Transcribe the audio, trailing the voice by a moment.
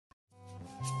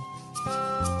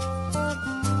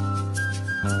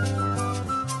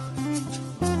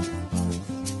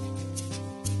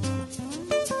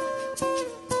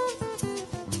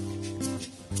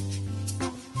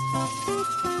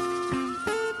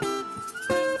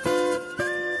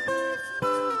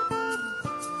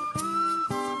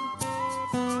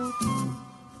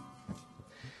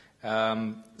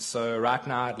So right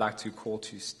now I'd like to call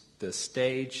to the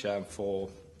stage for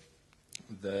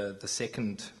the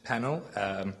second panel,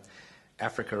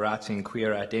 Africa Writing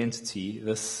Queer Identity.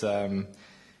 This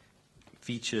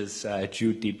features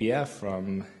Jude Dibia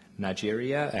from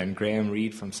Nigeria and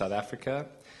Reid from South Africa,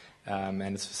 and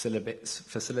it's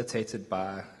facilitated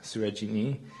by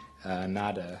Sarojini,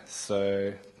 Nadar.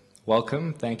 So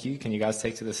welcome, thank you. Can you guys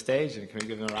take to the stage, and can we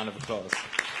give them a round of applause?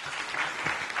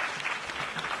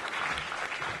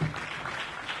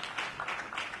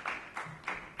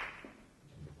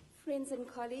 Friends and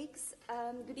colleagues,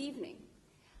 good evening.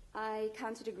 I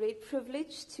count it a great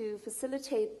privilege to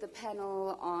facilitate the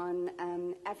panel on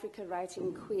Africa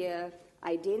Writing Queer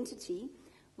Identity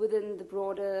within the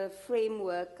broader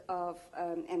framework of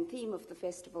and theme of the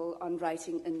festival on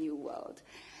Writing a New World.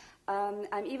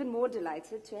 I'm even more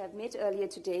delighted to have met earlier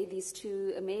today these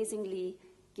two amazingly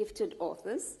gifted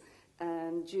authors,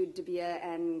 Jude Dibia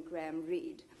and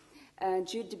Reid.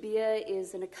 Jude Dibia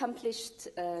is an accomplished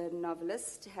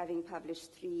novelist, having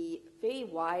published 3 very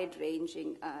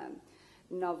wide-ranging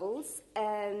novels,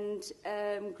 and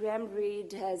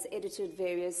Reid has edited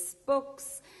various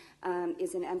books,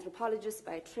 is an anthropologist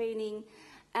by training,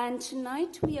 and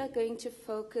tonight we are going to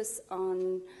focus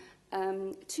on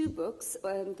 2 books,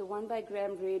 the one by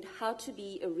Reid, How to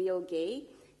Be a Real Gay,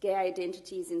 Gay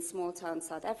Identities in Small-Town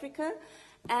South Africa,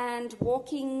 and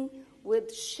Walking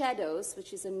with Shadows,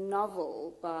 which is a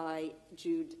novel by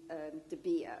Jude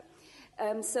Dibia.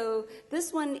 So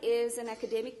this one is an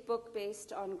academic book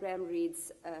based on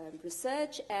Reid's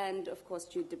research, and of course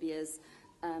Jude Dibia's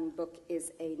book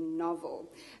is a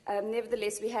novel.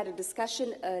 Nevertheless, we had a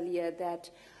discussion earlier that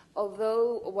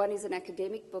although one is an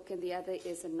academic book and the other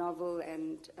is a novel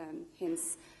and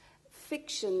hence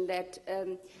fiction, that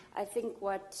I think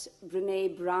what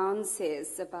Brené Brown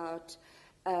says about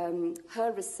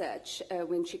her research,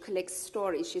 when she collects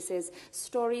stories, she says,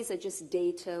 stories are just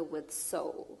data with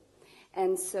soul.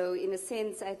 And so, in a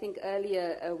sense, I think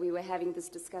earlier we were having this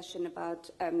discussion about,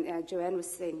 Joanne was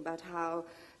saying about how,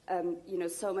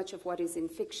 so much of what is in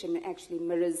fiction actually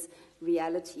mirrors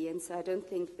reality. And so I don't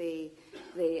think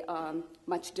they are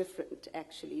much different,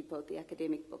 actually, both the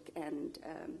academic book and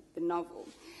the novel.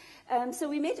 So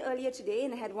we met earlier today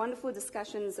and had wonderful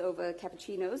discussions over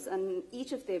cappuccinos on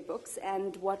each of their books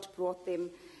and what brought them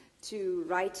to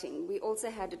writing. We also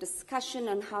had a discussion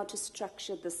on how to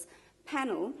structure this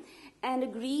panel and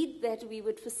agreed that we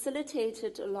would facilitate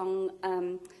it along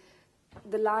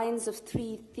the lines of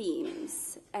 3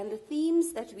 themes. And the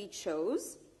themes that we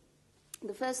chose,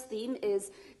 the first theme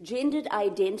is gendered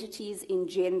identities in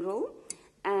general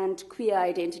and queer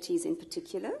identities in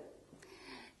particular.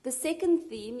 The second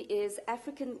theme is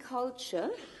African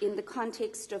culture in the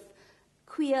context of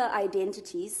queer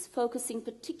identities, focusing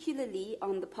particularly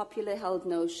on the popular held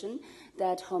notion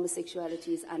that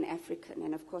homosexuality is un-African.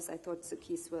 And of course, I thought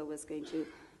Sukiswa was going to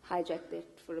hijack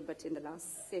that for a bit in the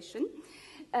last session.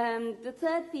 The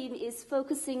third theme is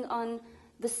focusing on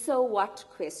the so what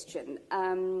question,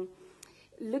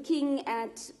 looking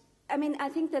at, I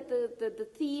think that the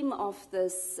theme of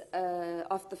this,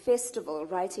 of the festival,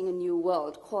 Writing a New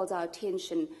World, calls our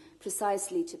attention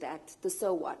precisely to that, the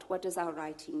so what. What does our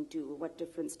writing do? What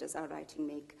difference does our writing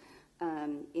make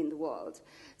in the world?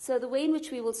 So the way in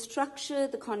which we will structure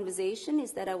the conversation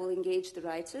is that I will engage the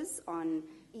writers on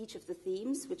each of the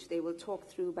themes, which they will talk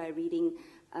through by reading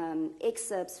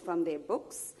excerpts from their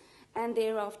books. And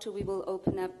thereafter, we will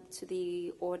open up to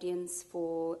the audience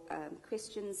for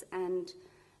questions and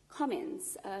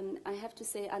comments. I have to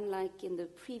say, unlike in the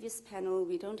previous panel,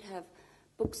 we don't have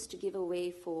books to give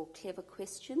away for clever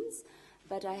questions,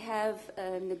 but I have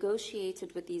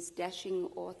negotiated with these dashing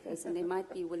authors, and they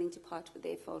might be willing to part with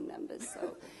their phone numbers,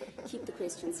 so keep the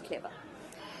questions clever.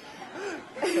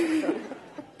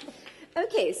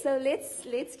 Okay, so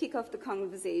let's kick off the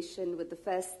conversation with the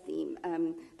first theme,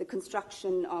 the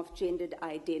construction of gendered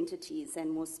identities,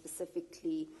 and more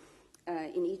specifically,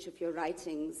 in each of your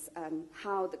writings,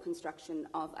 how the construction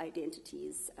of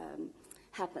identities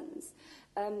happens.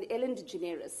 Ellen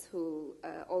DeGeneres, who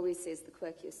always says the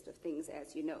quirkiest of things,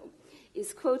 as you know,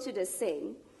 is quoted as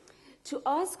saying, "To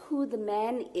ask who the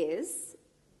man is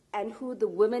and who the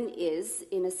woman is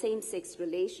in a same-sex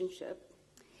relationship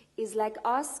is like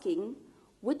asking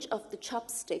which of the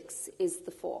chopsticks is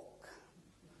the fork."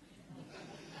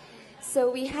 So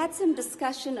we had some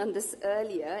discussion on this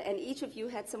earlier, and each of you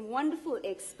had some wonderful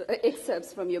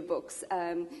excerpts from your books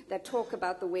that talk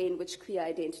about the way in which queer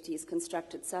identity is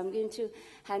constructed. So I'm going to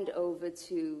hand over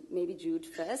to maybe Jude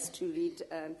first to read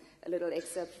a little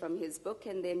excerpt from his book,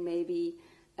 and then maybe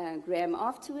Graeme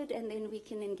afterward, and then we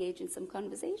can engage in some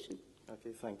conversation.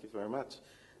 Okay, thank you very much.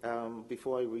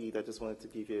 Before I read, I just wanted to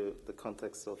give you the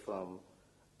context of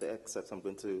the excerpts I'm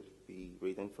going to be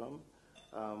reading from.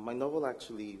 My novel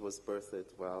actually was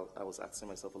birthed while I was asking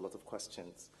myself a lot of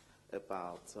questions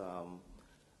about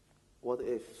what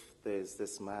if there's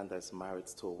this man that's married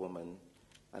to a woman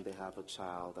and they have a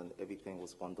child and everything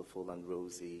was wonderful and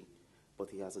rosy, but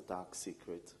he has a dark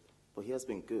secret. But he has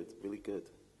been good, really good.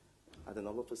 And then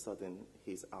all of a sudden,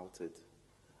 he's outed.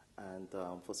 And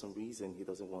for some reason, he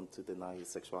doesn't want to deny his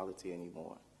sexuality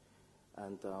anymore.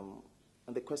 And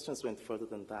the questions went further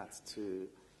than that to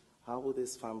how would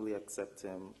his family accept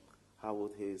him? How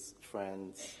would his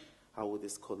friends? How would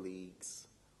his colleagues?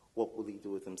 What will he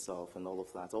do with himself and all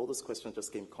of that? All those questions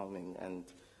just came coming, and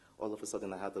all of a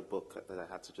sudden I had a book that I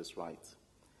had to just write.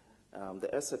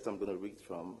 The excerpt I'm going to read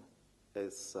from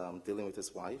is dealing with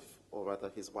his wife, or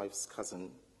rather his wife's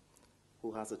cousin,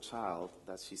 who has a child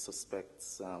that she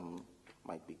suspects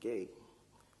might be gay.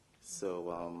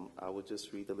 So I will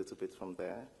just read a little bit from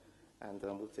there, and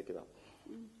we'll take it up.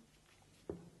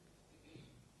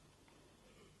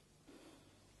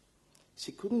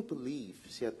 She couldn't believe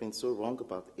she had been so wrong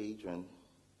about Adrian,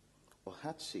 or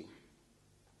had she?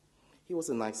 He was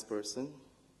a nice person,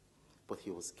 but he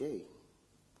was gay.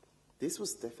 This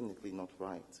was definitely not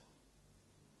right.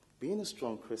 Being a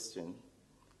strong Christian,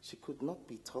 she could not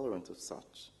be tolerant of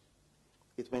such.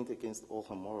 It went against all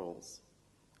her morals,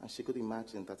 and she could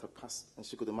imagine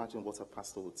what her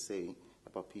pastor would say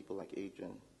about people like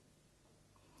Adrian.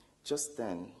 Just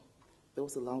then, there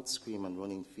was a loud scream and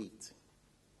running feet.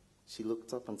 She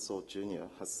looked up and saw Junior,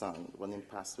 her son, running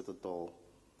past with a doll,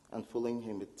 and following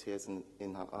him with tears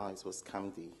in her eyes was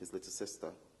Candy, his little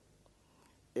sister.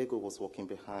 Ego was walking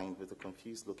behind with a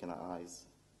confused look in her eyes.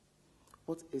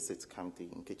 "What is it, Candy?"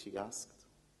 Nkechi asked.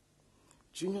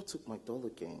 "Junior took my doll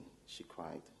again," she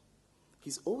cried.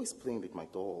 "He's always playing with my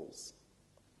dolls."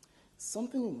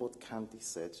 Something in what Candy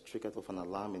said triggered off an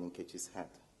alarm in Nkechi's head.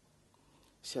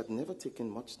 She had never taken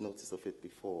much notice of it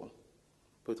before,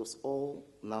 but it was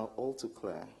now all too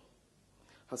clear.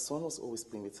 Her son was always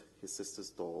playing with his sister's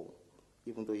doll,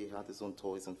 even though he had his own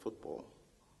toys and football.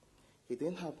 He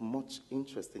didn't have much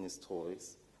interest in his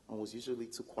toys and was usually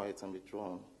too quiet and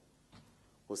withdrawn.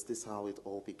 Was this how it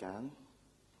all began?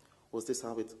 Was this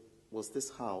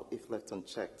how, if left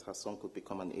unchecked, her son could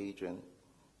become an Adrian?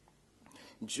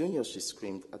 "Junior," she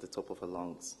screamed at the top of her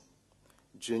lungs.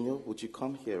 "Junior, would you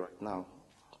come here right now?"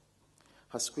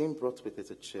 Her scream brought with it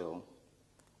a chill.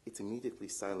 It immediately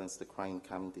silenced the crying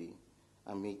Candy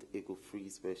and made Ego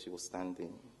freeze where she was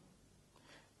standing.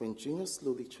 When Junior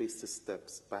slowly traced his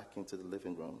steps back into the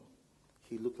living room,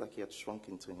 he looked like he had shrunk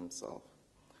into himself,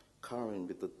 cowering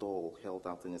with the doll held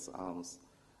out in his arms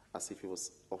as if he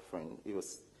was offering.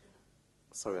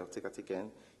 Sorry, I'll take that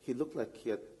again. He looked like he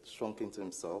had shrunk into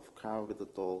himself, cowering with the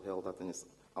doll held out in his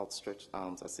outstretched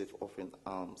arms as if offering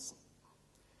alms.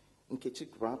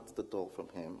 Nkechi grabbed the doll from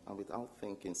him and without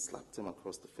thinking slapped him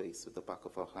across the face with the back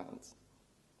of her hands.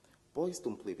 "Boys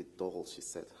don't play with dolls," she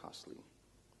said harshly.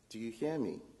 "Do you hear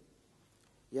me?"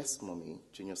 "Yes, Mommy,"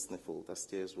 Junior sniffled as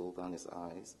tears rolled down his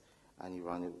eyes, and he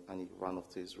ran off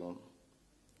to his room.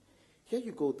 "Here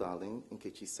you go, darling,"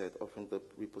 Nkechi said, offering the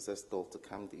repossessed doll to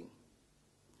Candy.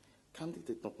 Candy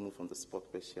did not move from the spot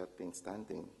where she had been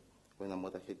standing when her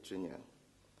mother hit Junior.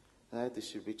 Neither did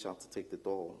she reach out to take the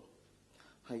doll.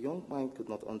 Her young mind could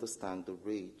not understand the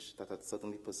rage that had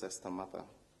suddenly possessed her mother.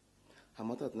 Her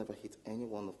mother had never hit any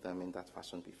one of them in that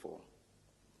fashion before.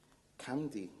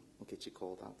 "Candy," Nkechi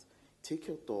called out, "take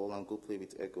your doll and go play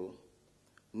with Ego."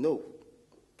 "No,"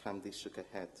 Candy shook her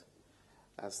head.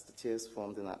 As the tears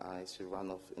formed in her eyes, she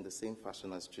ran off in the same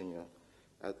fashion as Junior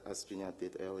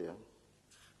did earlier.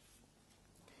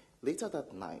 Later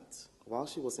that night, while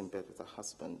she was in bed with her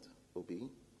husband, Obi,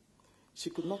 she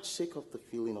could not shake off the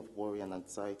feeling of worry and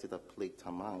anxiety that plagued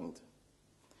her mind.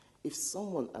 If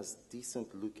someone as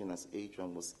decent-looking as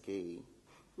Adrian was gay,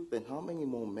 then how many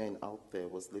more men out there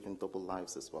was living double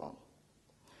lives as well?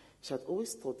 She had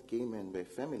always thought gay men were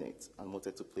effeminate and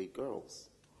wanted to play girls.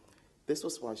 This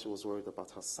was why she was worried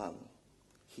about her son.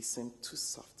 He seemed too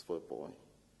soft for a boy.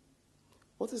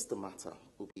 "What is the matter?"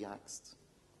 Obi asked.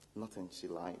 "Nothing," she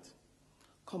lied.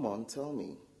 "Come on, tell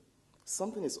me.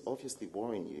 Something is obviously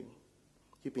worrying you.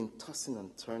 You've been tossing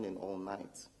and turning all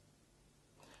night."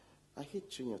 "I hit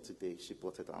Junior today," she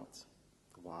blurted out.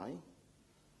 "Why?"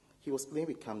 "He was playing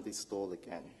with Candy's doll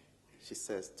again," she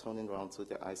says, turning around so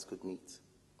their eyes could meet.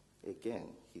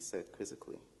 "Again," he said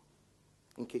quizzically.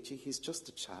 "Nkechi, he's just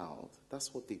a child.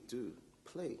 That's what they do,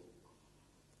 play.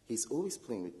 He's always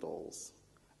playing with dolls.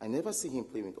 I never see him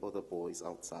playing with other boys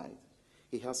outside.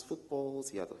 He has footballs,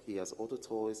 he has other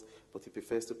toys, but he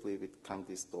prefers to play with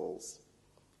Candy's dolls.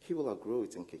 He will outgrow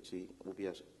it, Nkechi,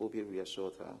 Obi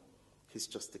reassured her. He's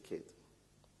just a kid.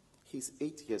 He's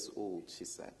 8 years old, she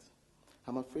said.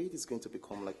 I'm afraid he's going to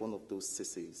become like one of those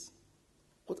sissies.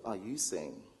 What are you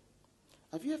saying?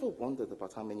 Have you ever wondered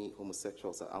about how many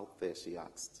homosexuals are out there, she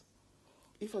asked.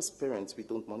 If as parents we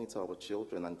don't monitor our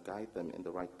children and guide them in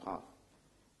the right path,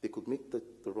 they could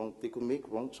make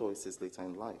wrong choices later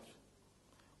in life.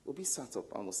 Obi sat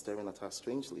up and was staring at her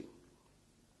strangely.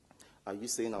 Are you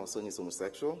saying our son is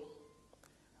homosexual?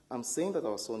 I'm saying that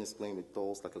our son is playing with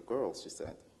dolls like a girl, she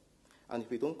said. And if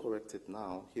we don't correct it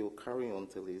now, he will carry on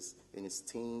till he's in his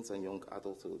teens and young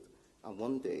adulthood. And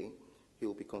one day, he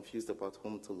will be confused about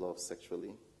whom to love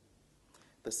sexually.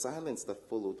 The silence that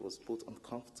followed was both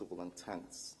uncomfortable and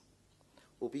tense.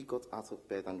 Obi got out of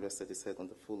bed and rested his head on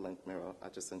the full-length mirror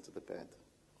adjacent to the bed.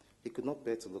 He could not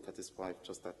bear to look at his wife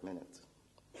just that minute.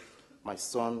 My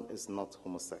son is not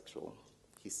homosexual,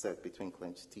 he said between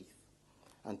clenched teeth.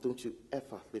 And don't you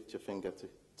ever lift your finger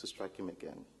to strike him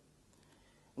again.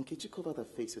 Nkechi covered her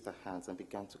face with her hands and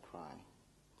began to cry.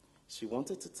 She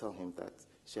wanted to tell him that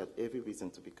she had every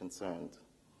reason to be concerned,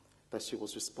 that she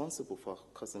was responsible for her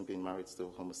cousin being married to a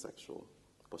homosexual,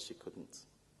 but she couldn't.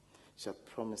 She had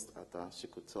promised Ada she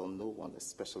could tell no one,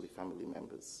 especially family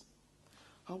members.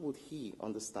 How would he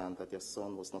understand that their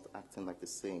son was not acting the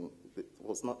same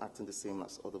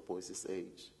as other boys his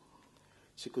age?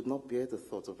 She could not bear the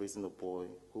thought of raising a boy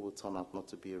who would turn out not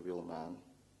to be a real man.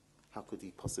 How could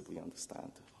he possibly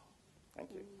understand? Thank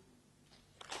you.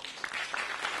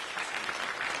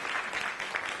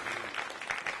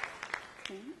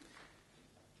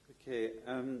 Okay,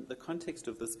 the context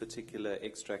of this particular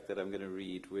extract that I'm going to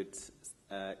read would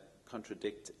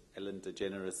contradict Ellen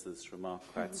DeGeneres' remark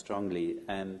quite strongly,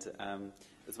 and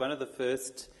it's one of the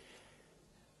first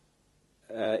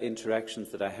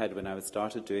interactions that I had when I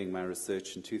started doing my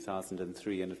research in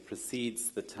 2003, and it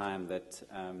precedes the time that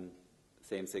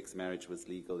same-sex marriage was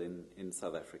legal in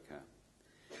South Africa.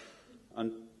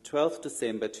 On 12th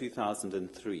December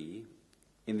 2003,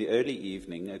 in the early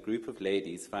evening, a group of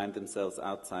ladies find themselves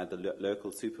outside the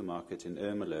local supermarket in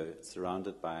Ermelo,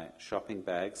 surrounded by shopping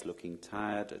bags, looking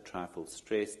tired, a trifle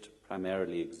stressed,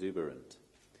 primarily exuberant.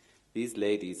 These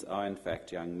ladies are, in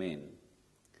fact, young men.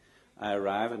 I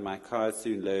arrive and my car is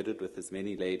soon loaded with as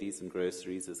many ladies and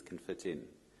groceries as can fit in.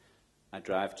 I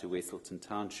drive to Westleton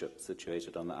Township,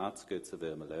 situated on the outskirts of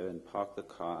Ermelo, and park the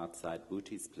car outside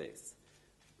Bootie's place.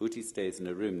 Bootie stays in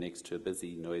a room next to a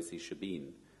busy, noisy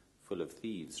shebeen. Full of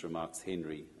thieves, remarks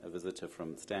Henry, a visitor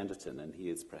from Standerton, and he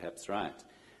is perhaps right.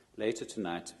 Later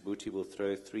tonight, Bootie will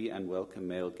throw 3 unwelcome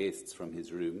male guests from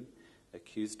his room,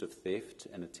 accused of theft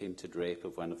and attempted rape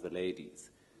of one of the ladies.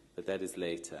 But that is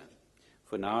later.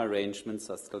 For now, arrangements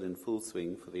are still in full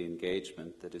swing for the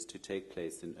engagement that is to take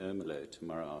place in Ermelo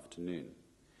tomorrow afternoon.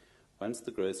 Once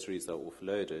the groceries are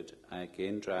offloaded, I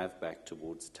again drive back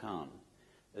towards town.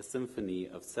 A symphony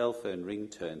of cell phone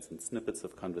ringtones and snippets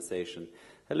of conversation.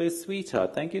 Hello,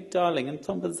 sweetheart. Thank you, darling. And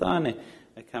Tombazane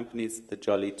accompanies the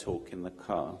jolly talk in the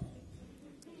car.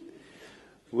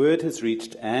 Word has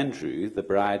reached Andrew, the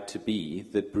bride-to-be,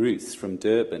 that Bruce from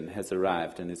Durban has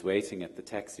arrived and is waiting at the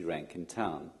taxi rank in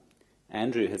town.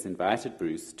 Andrew has invited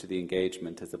Bruce to the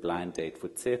engagement as a blind date for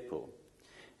Tsepo.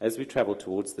 As we travel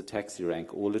towards the taxi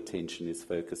rank, all attention is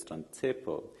focused on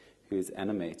Tsepo, who is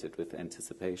animated with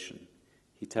anticipation.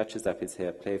 He touches up his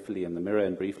hair playfully in the mirror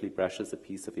and briefly brushes a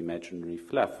piece of imaginary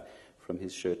fluff from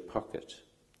his shirt pocket.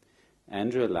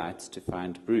 Andrew alights to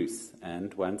find Bruce,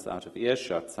 and once out of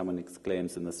earshot, someone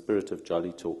exclaims in the spirit of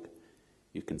jolly talk,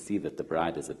 "You can see that the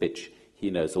bride is a bitch. He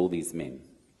knows all these men."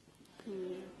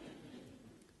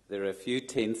 There are a few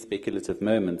tense, speculative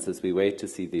moments as we wait to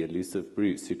see the elusive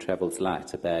Bruce, who travels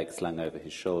light, a bag slung over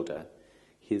his shoulder.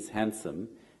 He is handsome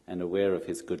and aware of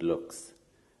his good looks.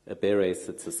 A beret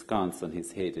sits askance on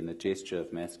his head in a gesture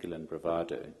of masculine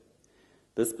bravado.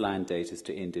 This blind date is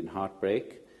to end in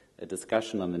heartbreak, a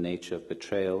discussion on the nature of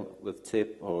betrayal, with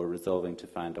Tsepo resolving to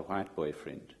find a white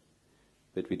boyfriend.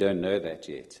 But we don't know that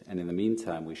yet, and in the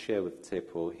meantime we share with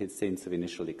Tsepo his sense of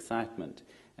initial excitement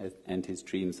and his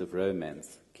dreams of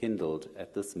romance, kindled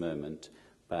at this moment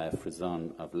by a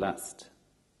frisson of lust.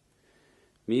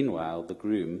 Meanwhile, the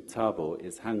groom, Thabo,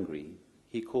 is hungry.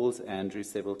 He calls Andrew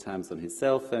several times on his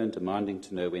cell phone, demanding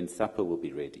to know when supper will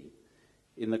be ready.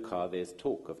 In the car, there's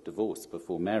talk of divorce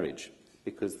before marriage,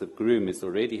 because the groom is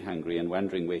already hungry and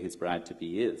wondering where his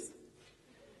bride-to-be is.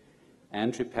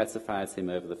 Andrew pacifies him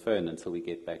over the phone until we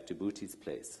get back to Bootie's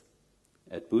place.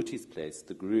 At Bootie's place,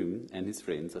 the groom and his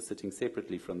friends are sitting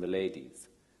separately from the ladies,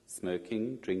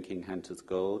 smoking, drinking Hunter's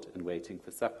Gold, and waiting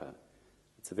for supper.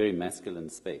 It's a very masculine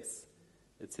space.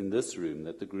 It's in this room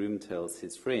that the groom tells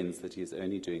his friends that he is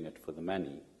only doing it for the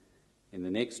money. In the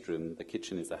next room, the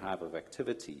kitchen is a hive of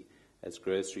activity, as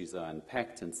groceries are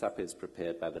unpacked and supper is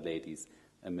prepared by the ladies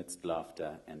amidst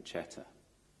laughter and chatter.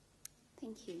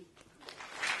 Thank you.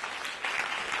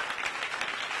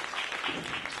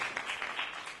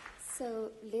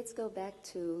 So let's go back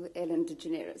to Ellen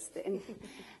DeGeneres then.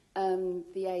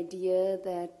 The idea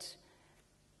that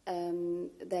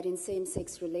that in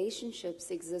same-sex relationships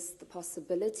exists the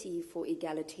possibility for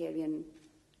egalitarian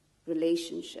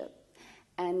relationship,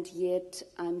 and yet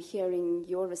I'm hearing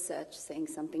your research saying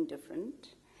something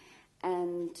different,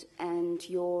 and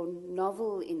your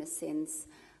novel, in a sense,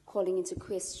 calling into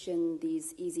question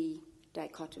these easy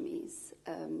dichotomies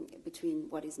between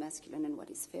what is masculine and what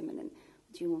is feminine.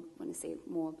 Do you want to say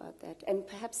more about that? And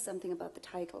perhaps something about the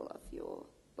title of your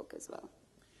book as well.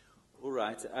 All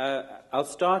right. I'll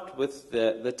start with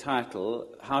the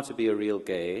title, How to Be a Real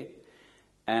Gay.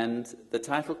 And the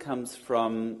title comes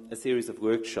from a series of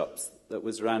workshops that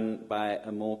was run by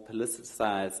a more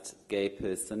politicized gay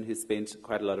person who spent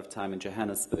quite a lot of time in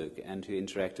Johannesburg and who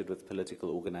interacted with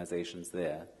political organizations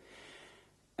there.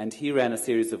 And he ran a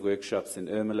series of workshops in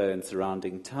Ermelo and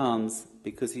surrounding towns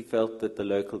because he felt that the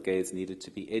local gays needed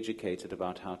to be educated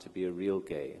about how to be a real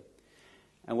gay.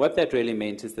 And what that really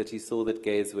meant is that he saw that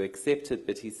gays were accepted,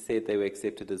 but he said they were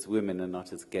accepted as women and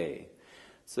not as gay.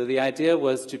 So the idea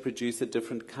was to produce a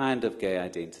different kind of gay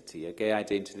identity, a gay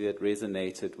identity that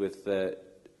resonated with the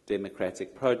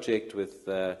democratic project, with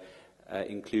the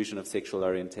inclusion of sexual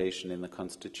orientation in the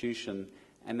Constitution,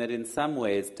 and that in some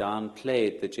ways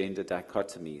downplayed the gender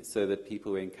dichotomy so that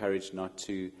people were encouraged not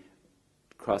to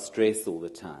cross-dress all the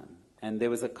time. And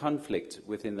there was a conflict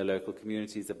within the local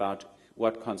communities about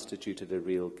what constituted a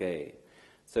real gay.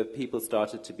 So people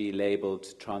started to be labeled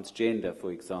transgender,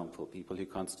 for example, people who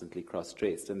constantly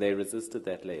cross-dressed, and they resisted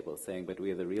that label, saying, but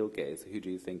we are the real gays. Who do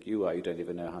you think you are? You don't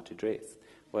even know how to dress.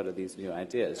 What are these new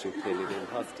ideas? You're clearly the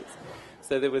imposters.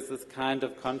 So there was this kind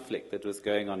of conflict that was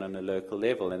going on a local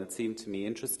level, and it seemed to me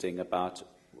interesting about,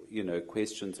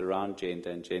 questions around gender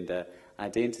and gender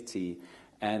identity.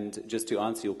 And just to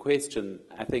answer your question,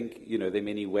 I think, there are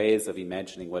many ways of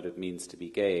imagining what it means to be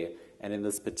gay. And in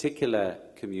this particular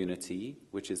community,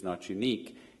 which is not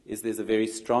unique, there's a very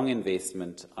strong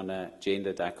investment on a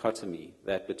gender dichotomy,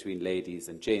 that between ladies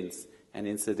and gents. And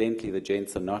incidentally, the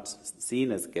gents are not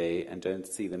seen as gay and don't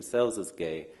see themselves as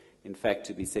gay. In fact,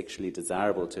 to be sexually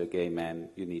desirable to a gay man,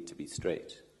 you need to be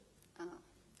straight.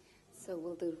 So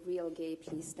will the real gay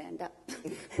please stand up?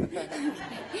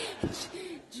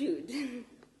 Jude.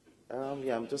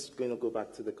 I'm just going to go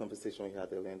back to the conversation we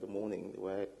had earlier in the morning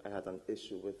where I had an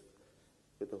issue with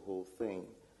the whole thing.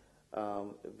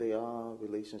 There are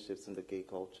relationships in the gay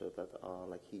culture that are,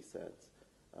 like he said,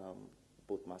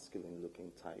 both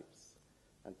masculine-looking types.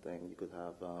 And then you could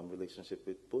have a relationship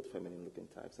with both feminine-looking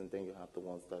types, and then you have the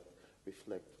ones that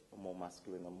reflect more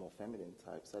masculine and more feminine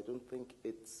types. I don't think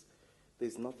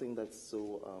there's nothing that's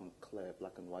so clear,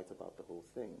 black and white about the whole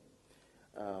thing.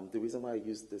 The reason why I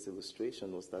used this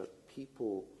illustration was that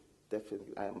people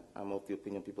definitely, I'm of the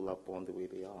opinion people are born the way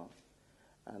they are.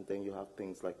 And then you have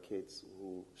things like kids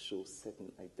who show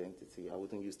certain identity. I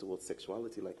wouldn't use the word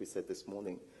sexuality like we said this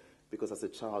morning, because as a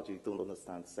child you don't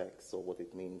understand sex or what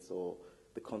it means or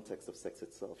the context of sex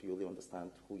itself. You only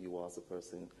understand who you are as a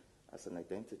person, as an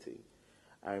identity.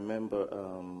 I remember,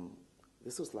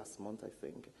 this was last month I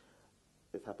think,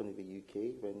 it happened in the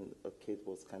UK when a kid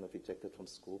was kind of ejected from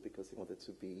school because he wanted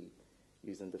to be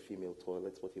using the female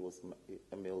toilets, but he was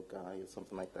a male guy or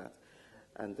something like that.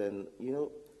 And then,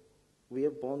 we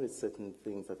are born with certain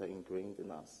things that are ingrained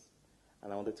in us.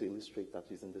 And I wanted to illustrate that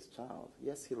using this child.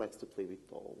 Yes, he likes to play with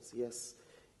dolls. Yes,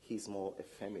 he's more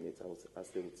effeminate, as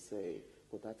they would say,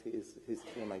 but that is his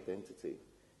own identity.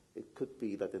 It could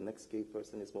be that the next gay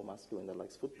person is more masculine that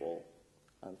likes football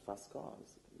and fast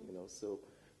cars, So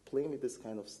playing with this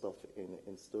kind of stuff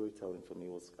in storytelling for me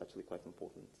was actually quite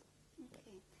important.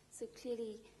 Okay, so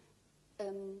clearly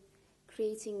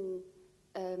creating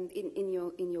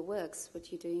in your works,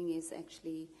 what you're doing is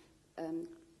actually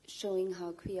showing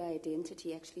how queer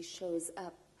identity actually shows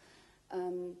up.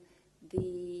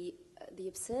 The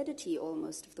absurdity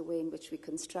almost of the way in which we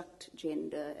construct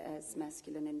gender as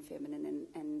masculine and feminine,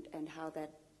 and how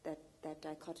that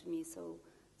dichotomy is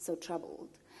so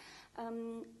troubled.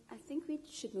 I think we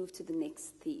should move to the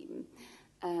next theme,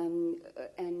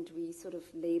 and we sort of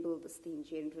label this theme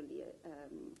generally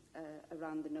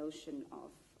around the notion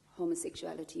of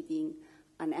homosexuality being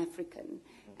un-African,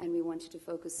 and we wanted to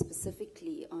focus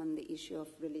specifically on the issue of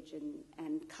religion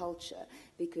and culture,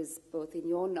 because both in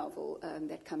your novel,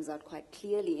 that comes out quite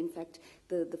clearly. In fact,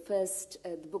 the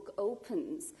book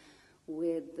opens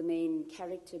with the main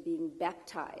character being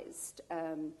baptized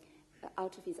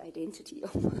out of his identity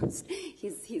almost.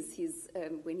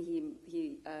 When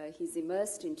he's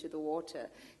immersed into the water,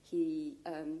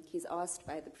 he's asked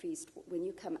by the priest, when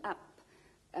you come up,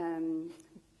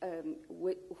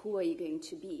 who are you going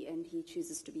to be? And he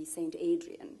chooses to be Saint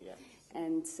Adrian. Yes.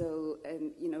 And so,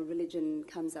 religion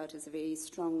comes out as a very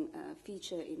strong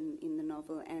feature in the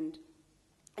novel. And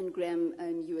Graeme,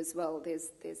 you as well.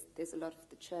 There's a lot of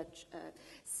the church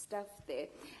stuff there,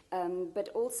 but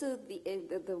also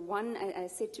the one I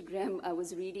said to Graeme, I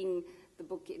was reading the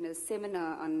book in a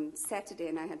seminar on Saturday,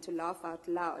 and I had to laugh out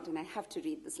loud. And I have to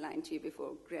read this line to you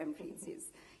before Graeme reads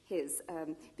his,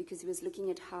 because he was looking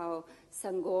at how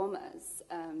sangomas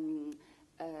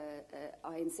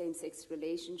are in same-sex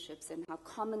relationships and how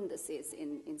common this is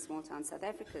in small-town South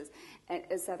Africa.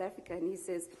 And he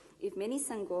says, if many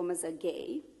sangomas are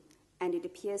gay, and it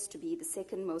appears to be the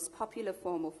second most popular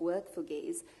form of work for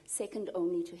gays, second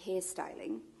only to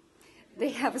hairstyling, they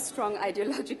have a strong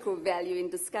ideological value in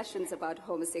discussions about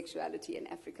homosexuality and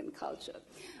African culture.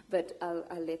 But I'll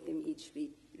let them each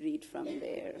read from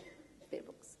their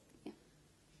books. Yeah.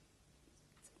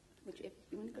 Whichever.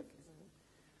 You want to go?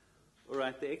 All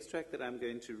right, the extract that I'm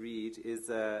going to read is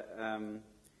a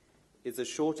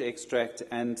short extract,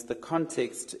 and the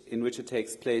context in which it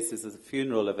takes place is the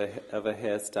funeral of a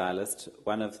hairstylist,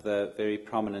 one of the very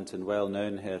prominent and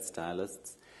well-known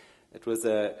hairstylists. It was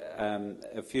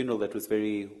a funeral that was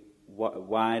very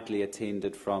widely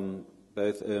attended from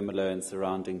both Ermelo and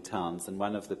surrounding towns, and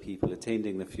one of the people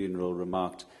attending the funeral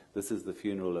remarked, "This is the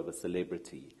funeral of a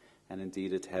celebrity," and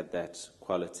indeed it had that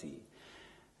quality.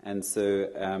 And so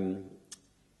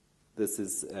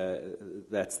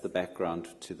that's the background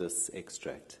to this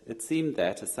extract. It seemed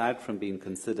that, aside from being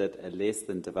considered a less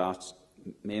than devout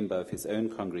member of his own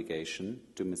congregation,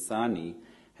 Dumisani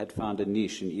had found a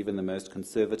niche in even the most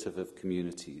conservative of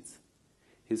communities.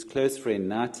 His close friend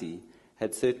Nati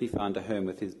had certainly found a home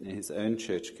within his own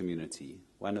church community,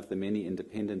 one of the many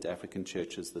independent African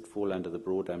churches that fall under the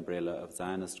broad umbrella of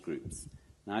Zionist groups.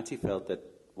 Nati felt that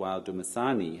while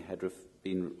Dumisani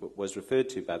was referred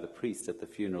to by the priest at the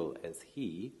funeral as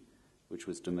he, which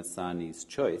was Dumisani's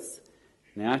choice,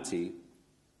 Nati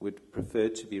would prefer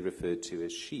to be referred to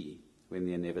as she when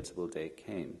the inevitable day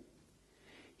came.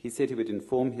 He said he would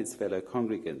inform his fellow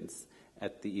congregants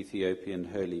at the Ethiopian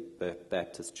Holy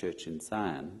Baptist Church in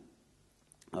Zion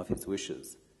of his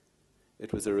wishes.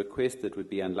 It was a request that would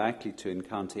be unlikely to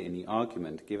encounter any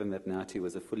argument, given that Nati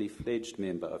was a fully fledged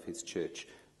member of his church,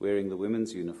 wearing the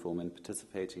women's uniform and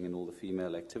participating in all the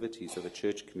female activities of a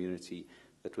church community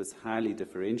that was highly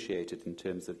differentiated in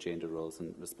terms of gender roles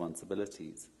and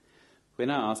responsibilities. When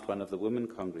I asked one of the women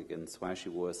congregants why she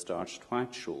wore a starched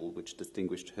white shawl, which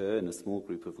distinguished her and a small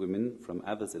group of women from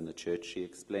others in the church, she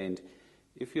explained,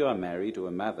 "If you are married or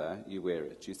a mother, you wear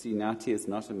it. You see, Nati is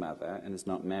not a mother and is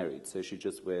not married, so she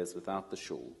just wears without the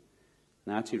shawl.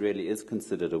 Nati really is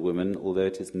considered a woman, although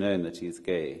it is known that he is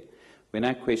gay. When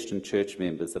I questioned church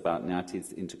members about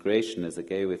Nati's integration as a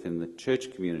gay within the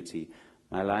church community,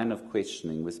 my line of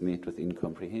questioning was met with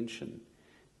incomprehension.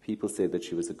 People said that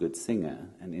she was a good singer,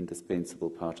 an indispensable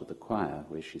part of the choir,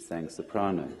 where she sang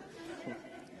soprano.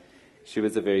 She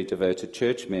was a very devoted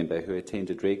church member who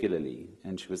attended regularly,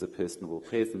 and she was a personable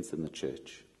presence in the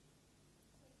church.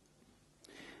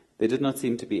 There did not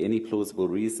seem to be any plausible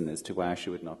reason as to why she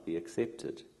would not be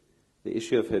accepted. The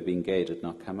issue of her being gay did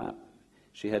not come up.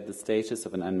 She had the status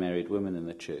of an unmarried woman in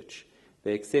the church.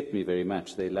 They accept me very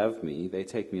much. They love me. They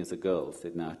take me as a girl,"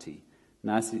 said Nati.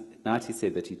 Nati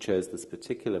said that he chose this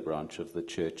particular branch of the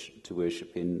church to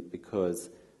worship in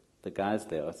because the guys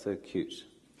there are so cute.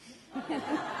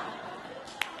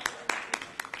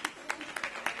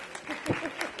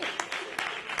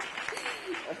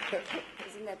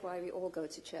 Isn't that why we all go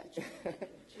to church?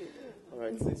 All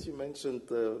right, since you mentioned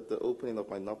the opening of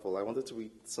my novel, I wanted to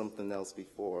read something else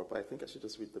before, but I think I should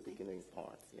just read the beginning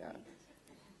part, yeah.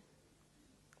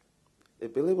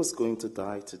 Ebele was going to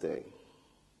die today.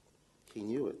 He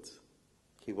knew it.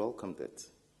 He welcomed it.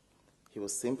 He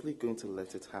was simply going to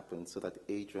let it happen so that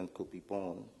Adrian could be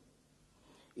born.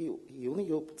 He only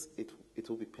hoped it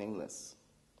would be painless.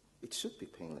 It should be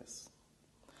painless.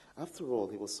 After all,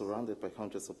 he was surrounded by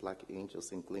hundreds of black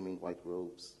angels in gleaming white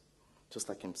robes, just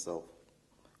like himself,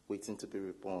 waiting to be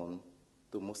reborn,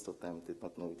 though most of them did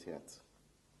not know it yet.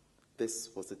 This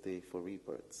was the day for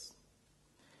rebirths.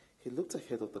 He looked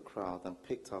ahead of the crowd and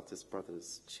picked out his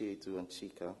brothers, Chiedu and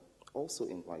Chika, also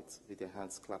in white, with their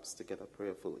hands clasped together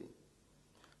prayerfully.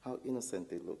 How innocent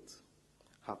they looked,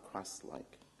 how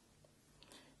Christ-like.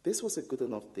 This was a good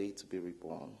enough day to be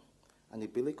reborn, and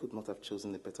Ibile could not have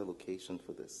chosen a better location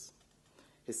for this.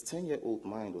 His 10-year-old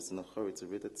mind was in a hurry to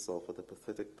rid itself of the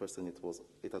pathetic person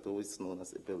it had always known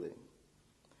as Ibile.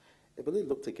 Ibile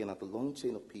looked again at the long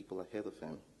chain of people ahead of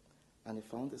him, and he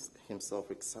found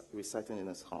himself reciting in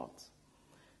his heart,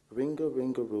 "Ringa,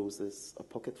 ringa roses, a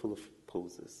pocket full of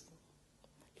poses."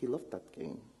 He loved that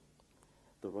game,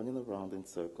 the running around in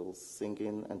circles,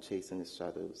 singing and chasing his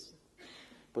shadows.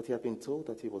 But he had been told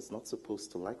that he was not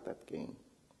supposed to like that game.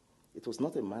 It was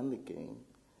not a manly game,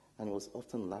 and he was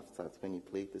often laughed at when he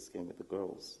played this game with the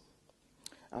girls.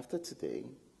 After today,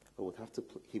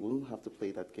 he wouldn't have to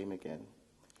play that game again.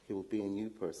 He would be a new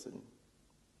person.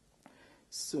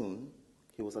 Soon,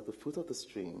 he was at the foot of the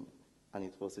stream, and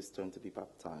it was his turn to be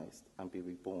baptized and be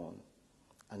reborn,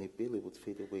 and Ibile would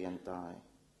fade away and die.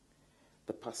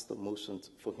 The pastor motioned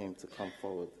for him to come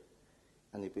forward,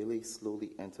 and Ibile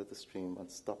slowly entered the stream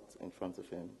and stopped in front of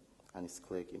him and his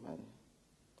clergyman.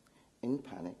 In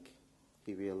panic,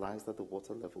 he realized that the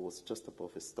water level was just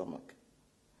above his stomach.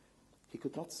 He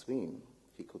could not swim.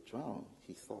 He could drown,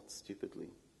 he thought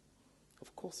stupidly.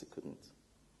 Of course he couldn't.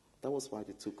 That was why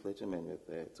the two clergymen were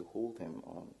there, to hold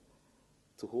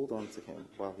on to him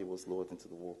while he was lowered into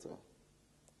the water.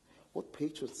 What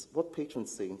patron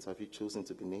saint have you chosen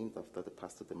to be named after? The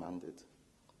pastor demanded.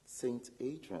 Saint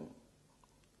Adrian,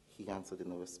 he answered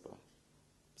in a whisper.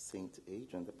 Saint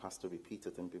Adrian, the pastor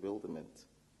repeated in bewilderment.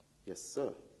 Yes,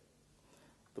 sir.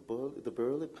 The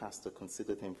burly pastor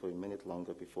considered him for a minute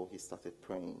longer before he started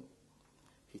praying.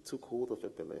 He took hold of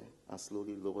Ibile and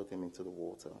slowly lowered him into the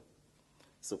water.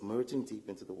 Submerging deep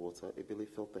into the water, Ibile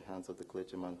felt the hands of the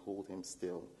clergyman hold him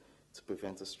still to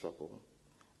prevent a struggle,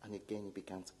 and again he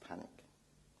began to panic.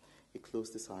 He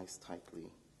closed his eyes tightly.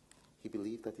 He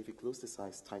believed that if he closed his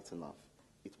eyes tight enough,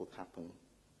 it would happen.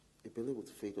 Ibile would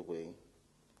fade away,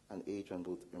 and Adrian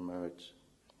would emerge.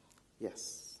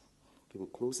 Yes, he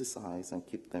would close his eyes and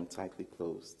keep them tightly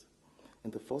closed. In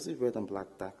the fuzzy red and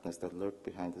black darkness that lurked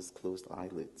behind his closed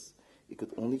eyelids, he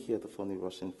could only hear the funny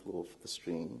rushing flow of the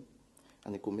stream,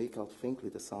 and he could make out faintly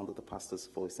the sound of the pastor's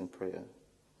voice in prayer.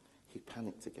 He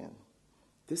panicked again.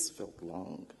 This felt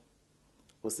long.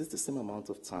 Was this the same amount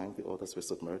of time the others were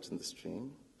submerged in the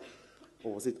stream?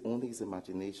 Or was it only his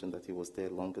imagination that he was there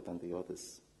longer than the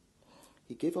others?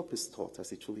 He gave up his thought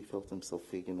as he truly felt himself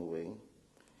fading away.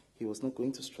 He was not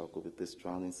going to struggle with this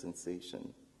drowning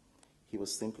sensation. He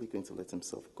was simply going to let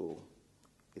himself go.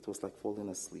 It was like falling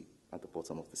asleep at the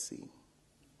bottom of the sea.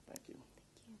 Thank you.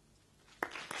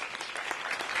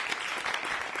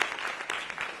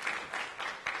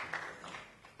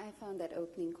 I found that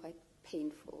opening quite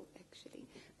painful, actually,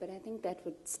 but I think that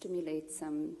would stimulate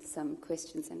some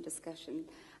questions and discussion.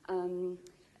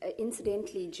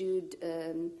 Incidentally, Jude,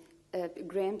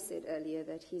 Graeme said earlier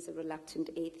that he's a reluctant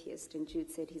atheist, and Jude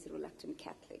said he's a reluctant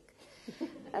Catholic.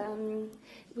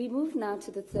 We move now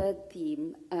to the third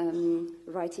theme,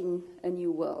 writing a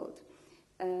new world.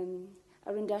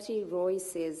 Arundhati Roy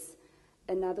says,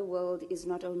 another world is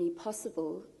not only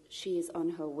possible, she is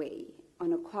on her way.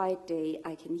 On a quiet day,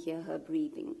 I can hear her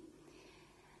breathing.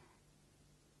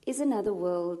 Is another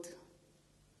world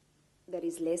that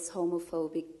is less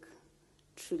homophobic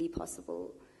truly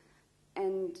possible?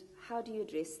 And how do you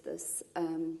address this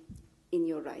in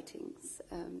your writings?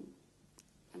 I'm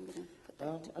going to put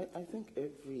that I think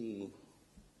every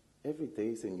day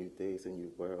is a new day, is a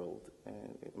new world.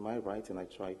 And in my writing, I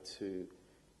try to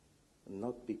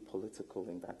not be political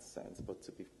in that sense, but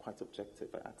to be quite objective.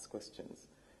 I ask questions,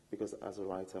 because as a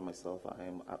writer myself, I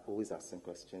am always asking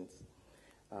questions.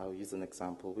 I'll use an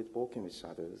example with Walking with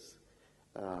Shadows.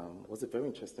 It was a very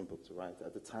interesting book to write.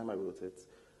 At the time I wrote it,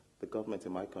 the government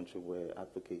in my country were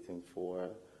advocating for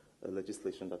a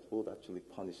legislation that would actually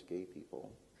punish gay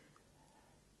people.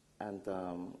 And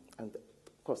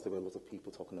of course, there were a lot of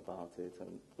people talking about it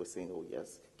and were saying, oh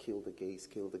yes, kill the gays,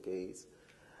 kill the gays.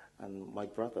 And my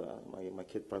brother, my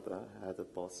kid brother, had a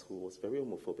boss who was very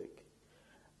homophobic.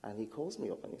 And he calls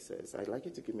me up and he says, I'd like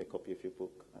you to give me a copy of your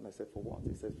book. And I said, for what?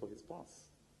 He said, for his boss.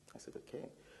 I said, okay.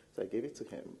 So I gave it to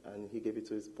him, and he gave it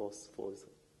to his boss for his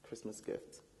Christmas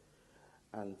gift.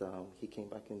 And he came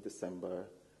back in December,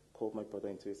 called my brother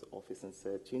into his office and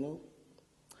said, you know,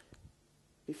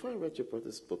 before I read your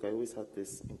brother's book, I always had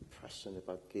this impression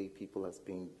about gay people as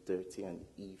being dirty and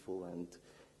evil and,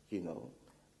 you know.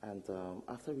 And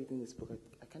after reading this book,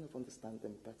 I kind of understand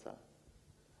them better.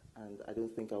 And I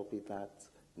don't think I'll be that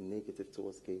negative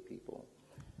towards gay people.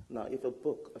 Now, if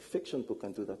a fiction book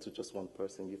can do that to just one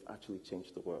person, you've actually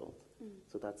changed the world.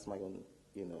 So that's my own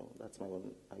that's my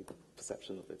own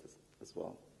perception of it as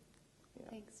well. Yeah.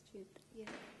 Thanks, Jude. Yeah.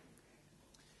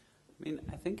 I mean,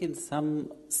 I think in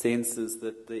some senses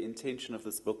that the intention of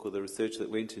this book, or the research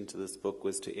that went into this book,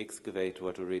 was to excavate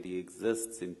what already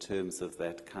exists in terms of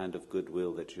that kind of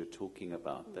goodwill that you're talking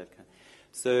about.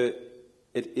 So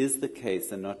it is the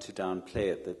case, and not to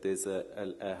downplay it, that there's a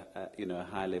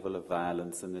high level of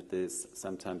violence, and that there's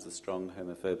sometimes a strong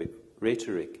homophobic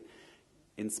rhetoric,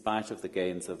 in spite of the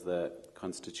gains of the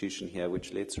Constitution here,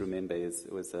 which, let's remember,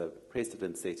 was a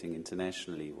precedent-setting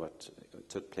internationally. What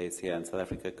took place here in South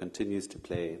Africa continues to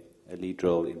play a lead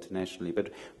role internationally.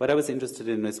 But what I was interested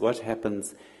in is what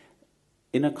happens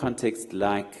in a context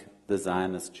like the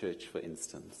Zionist church, for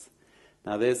instance.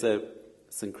 Now, there's a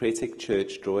syncretic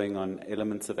church drawing on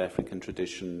elements of African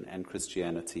tradition and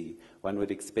Christianity. One would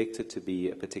expect it to be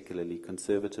a particularly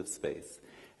conservative space.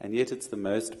 And yet it's the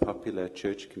most popular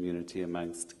church community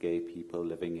amongst gay people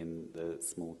living in the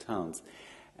small towns.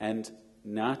 And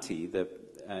Nyati, the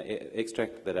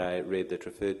extract that I read that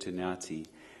referred to Nyati,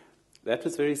 that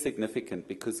was very significant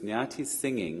because Nyati's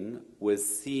singing was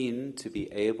seen to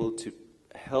be able to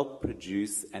help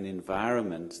produce an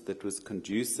environment that was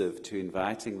conducive to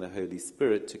inviting the Holy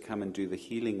Spirit to come and do the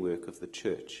healing work of the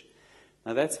church.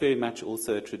 Now, that's very much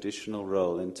also a traditional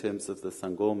role in terms of the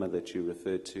Sangoma that you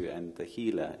referred to and the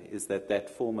healer, is that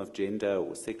form of gender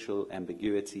or sexual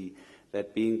ambiguity,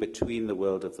 that being between the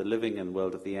world of the living and the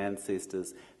world of the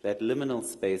ancestors, that liminal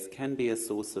space can be a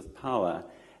source of power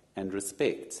and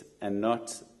respect, and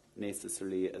not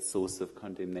necessarily a source of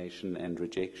condemnation and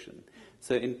rejection.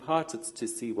 So in part it's to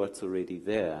see what's already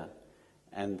there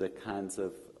and the kinds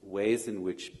of ways in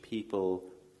which people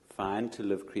find to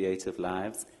live creative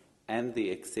lives, and the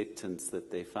acceptance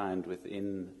that they find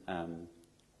within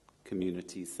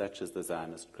communities such as the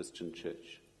Zionist Christian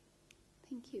Church.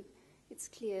 Thank you. It's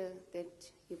clear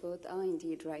that you both are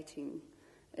indeed writing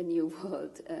a new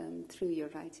world through your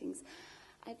writings.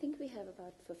 I think we have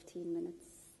about 15 minutes,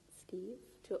 Steve,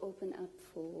 to open up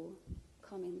for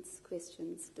comments,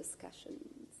 questions,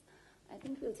 discussions. I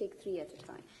think we'll take 3 at a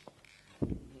time.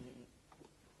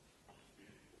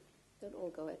 Don't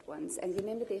all go at once. And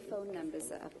remember, their phone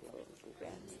numbers are up for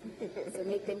grabs. So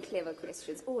make them clever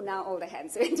questions. Oh, now all the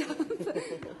hands went up.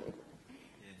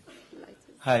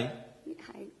 Hi.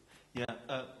 Hi. Yeah,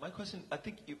 my question, I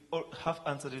think you have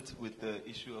answered it with the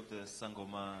issue of the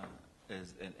Sangoma,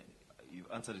 and you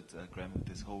answered it, Graeme, with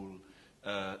this whole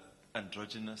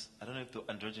androgynous, I don't know if the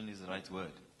androgyny is the right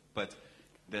word, but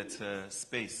that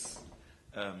space.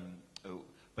 But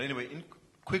anyway,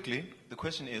 quickly, the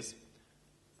question is,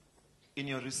 in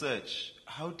your research,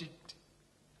 how did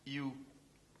you,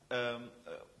 what?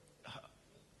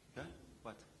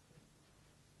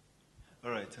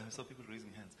 All right, I saw people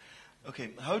raising hands.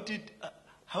 Okay,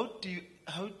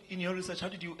 in your research, how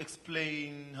did you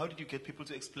get people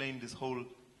to explain this whole,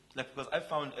 because I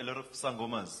found a lot of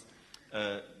Sangomas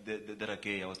that are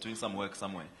gay. I was doing some work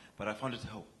somewhere, but I found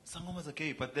Sangomas are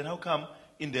gay, but then how come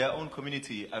in their own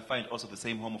community I find also the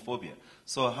same homophobia?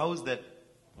 So how did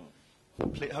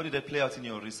that play out in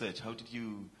your research? What did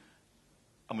you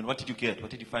get? What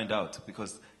did you find out?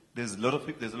 Because there's a lot of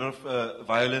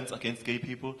violence against gay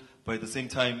people, but at the same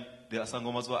time, there are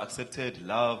Sangomas who are accepted,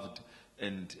 loved,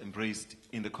 and embraced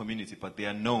in the community, but they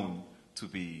are known to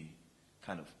be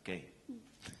kind of gay.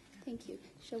 Thank you.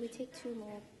 Shall we take 2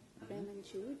 more, Graeme and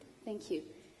Jude? Thank you.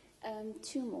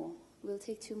 2 more. We'll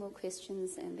take 2 more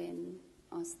questions and then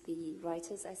ask the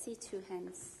writers. I see 2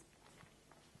 hands.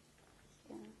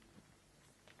 Yeah.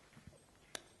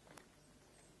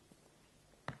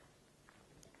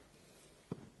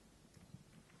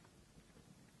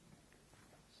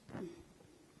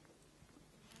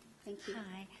 Thank you.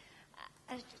 Hi.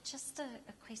 Just a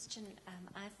question.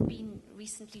 I've been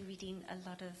recently reading a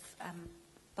lot of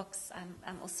books.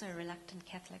 I'm also a reluctant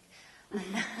Catholic.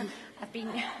 I've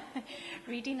been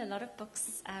reading a lot of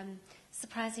books,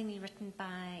 surprisingly written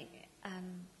by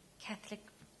Catholic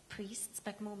priests,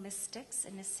 but more mystics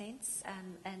in a sense.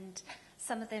 And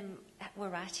some of them were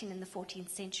writing in the 14th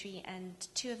century, and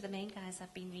 2 of the main guys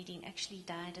I've been reading actually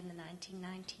died in the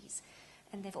 1990s.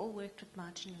 And they've all worked with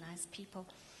marginalized people.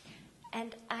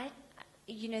 And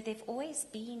they've always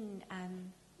been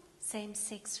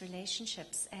same-sex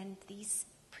relationships, and these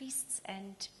priests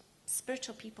and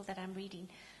spiritual people that I'm reading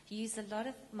use a lot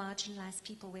of marginalized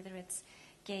people, whether it's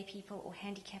gay people or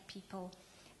handicapped people,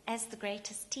 as the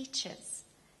greatest teachers.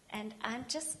 And I'm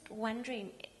just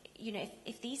wondering,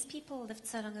 if these people lived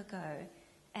so long ago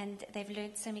and they've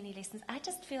learned so many lessons, I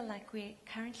just feel like we're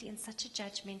currently in such a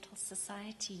judgmental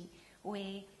society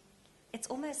where it's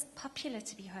almost popular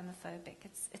to be homophobic.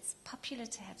 It's popular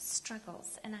to have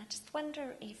struggles. And I just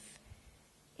wonder if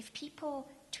people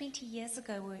 20 years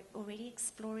ago were already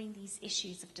exploring these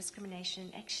issues of discrimination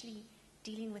and actually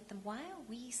dealing with them, why are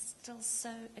we still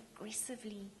so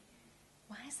aggressively,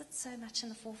 why is it so much in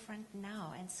the forefront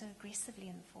now and so aggressively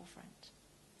in the forefront?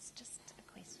 It's just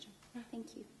a question.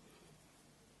 Thank you.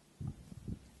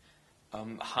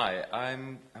 Hi,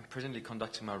 I'm presently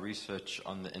conducting my research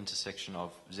on the intersection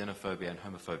of xenophobia and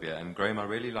homophobia. And Graeme, I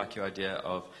really like your idea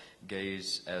of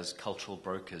gays as cultural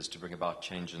brokers to bring about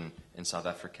change in South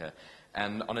Africa.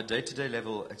 And on a day-to-day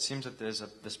level, it seems that there's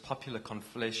this popular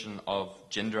conflation of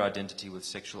gender identity with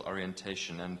sexual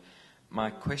orientation. And my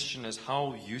question is,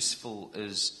 how useful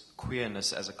is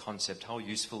queerness as a concept? How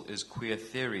useful is queer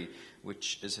theory,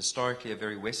 which is historically a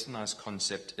very westernized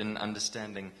concept, in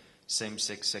understanding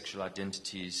same-sex sexual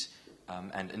identities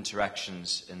and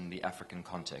interactions in the African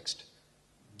context?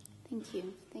 Thank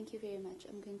you. Thank you very much.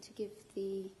 I'm going to give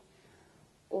the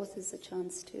authors a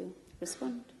chance to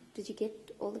respond. Did you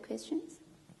get all the questions?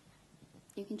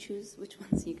 You can choose which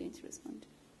ones you're going to respond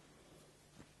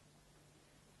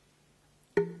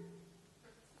to.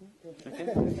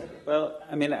 Okay. Well,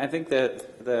 I mean, I think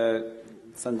that the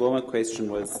Sangoma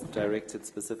question was directed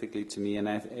specifically to me, and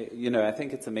I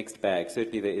think it's a mixed bag.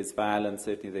 Certainly there is violence,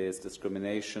 certainly there is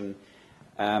discrimination,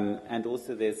 and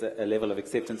also there's a level of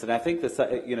acceptance. And I think the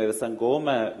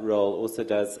Sangoma role also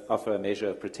does offer a measure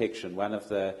of protection. One of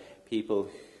the people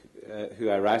who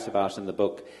I write about in the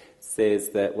book says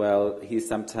that, well, he's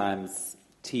sometimes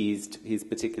teased, he's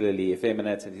particularly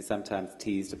effeminate, and he's sometimes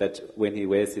teased, but when he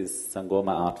wears his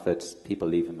Sangoma outfit, people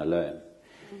leave him alone.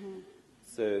 Mm-hmm.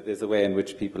 So there's a way in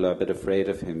which people are a bit afraid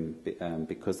of him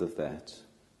because of that.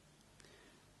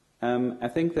 I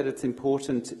think that it's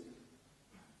important,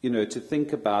 to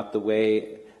think about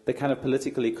the kind of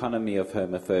political economy of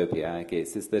homophobia, I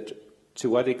guess, is that to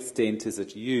what extent is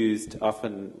it used?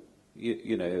 Often,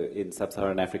 in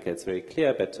sub-Saharan Africa it's very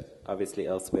clear, but obviously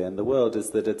elsewhere in the world, is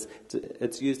that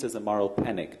it's used as a moral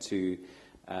panic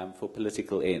for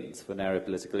political ends, for narrow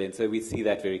political ends. So we see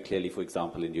that very clearly, for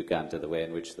example, in Uganda, the way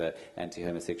in which the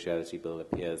anti-homosexuality bill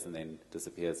appears and then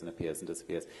disappears and appears and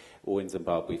disappears. Or in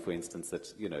Zimbabwe, for instance,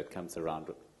 that, it comes around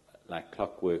like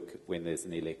clockwork when there's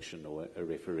an election or a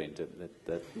referendum, that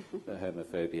the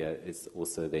homophobia is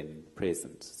also then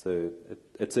present. So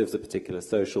it serves a particular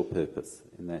social purpose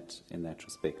in that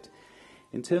respect.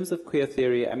 In terms of queer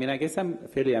theory, I mean, I guess I'm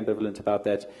fairly ambivalent about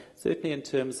that. Certainly in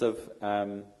terms of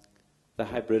the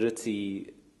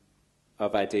hybridity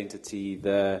of identity,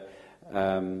 the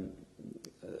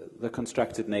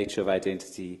constructed nature of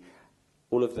identity,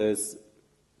 all of those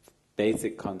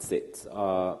basic concepts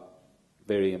are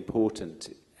very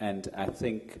important, and I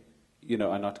think,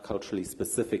 are not culturally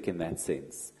specific in that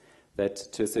sense. That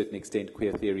to a certain extent,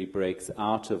 queer theory breaks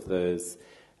out of those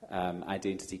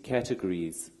identity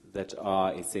categories that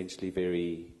are essentially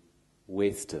very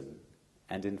Western,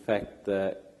 and in fact,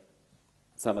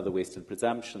 some of the Western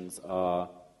presumptions are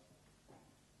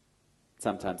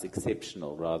sometimes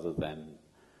exceptional rather than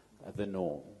the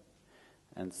norm,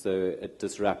 and so it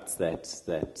disrupts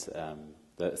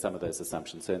some of those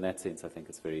assumptions. So in that sense, I think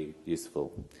it's very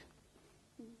useful.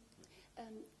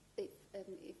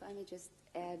 If I may just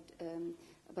add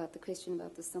about the question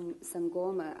about the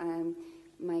Sangoma,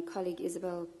 my colleague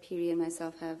Isabel Piri and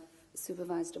myself have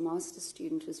supervised a master's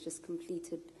student who's just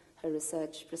completed her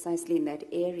research precisely in that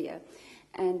area.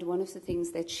 And one of the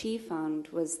things that she found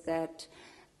was that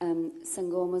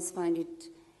Sangomas find it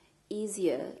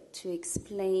easier to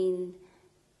explain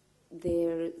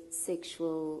their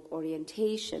sexual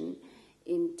orientation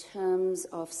in terms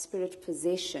of spirit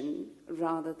possession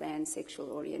rather than sexual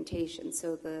orientation.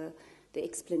 So the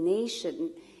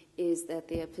explanation is that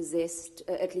they are possessed,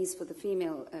 at least for the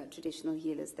female traditional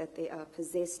healers, that they are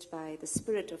possessed by the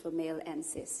spirit of a male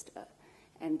ancestor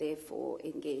and therefore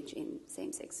engage in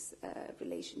same-sex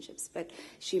relationships. But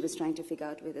she was trying to figure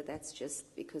out whether that's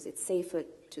just because it's safer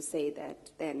to say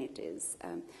that than it is.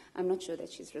 I'm not sure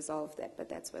that she's resolved that, but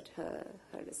that's what her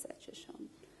research has shown.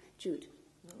 Jude.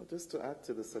 No, just to add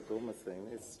to the Sangoma thing,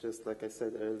 it's just like I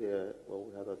said earlier,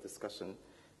 we had a discussion,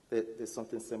 there's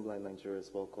something similar in Nigeria as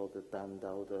well called the Dan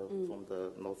Dauda from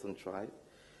the northern tribe.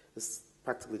 It's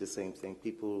practically the same thing.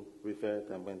 People revere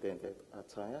them when they're in their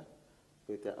attire,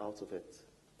 but if they're out of it,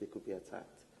 they could be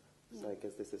attacked. Yeah. So I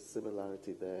guess there's a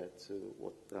similarity there to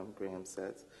what Graeme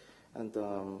said. And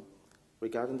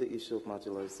regarding the issue of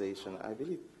marginalization, I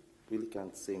really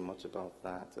can't say much about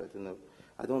that. I don't know.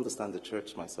 I don't understand the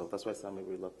church myself. That's why I'm a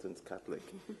reluctant Catholic.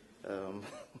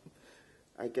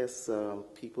 I guess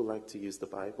people like to use the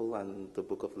Bible and the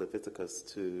book of Leviticus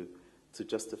to to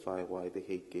justify why they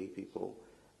hate gay people.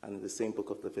 And in the same book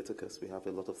of Leviticus, we have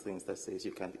a lot of things that says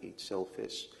you can't eat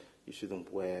shellfish, you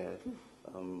shouldn't wear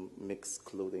mixed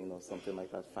clothing or something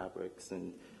like that, fabrics,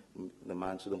 and the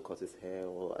man shouldn't cut his hair,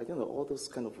 or I don't know, all those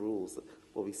kind of rules.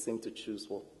 But we seem to choose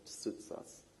what suits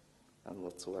us and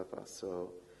whatsoever.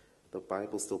 So the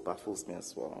Bible still baffles me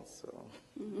as well. So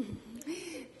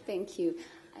Thank you.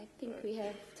 I think we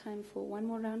have time for one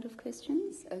more round of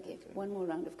questions. Okay, one more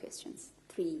round of questions.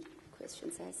 3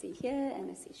 questions I see here,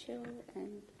 and I see Cheryl,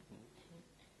 and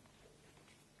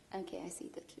okay, I see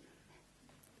the 2.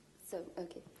 So,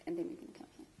 okay, and then we can come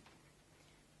here.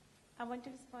 I want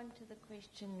to respond to the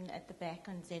question at the back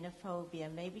on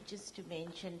xenophobia. Maybe just to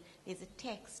mention, there's a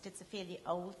text, it's a fairly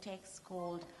old text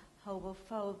called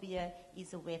Homophobia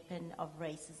is a Weapon of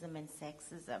Racism and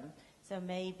Sexism. So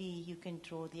maybe you can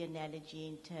draw the analogy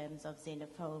in terms of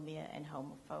xenophobia and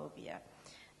homophobia.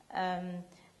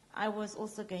 I was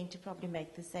also going to probably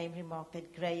make the same remark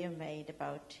that Graeme made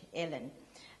about Ellen.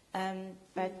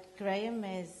 But Graeme,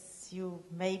 as you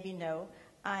maybe know,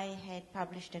 I had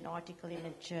published an article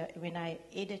when I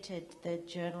edited the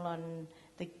journal on,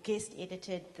 the guest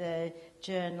edited the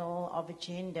Journal of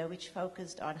Agenda, which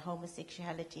focused on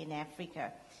homosexuality in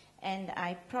Africa. And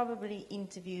I probably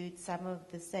interviewed some of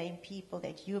the same people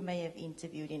that you may have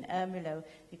interviewed in Ermelo,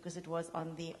 because it was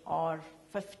on the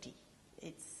R50.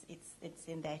 It's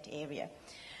in that area.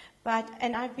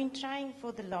 And I've been trying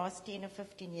for the last 10 or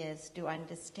 15 years to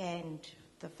understand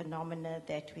the phenomena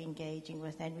that we're engaging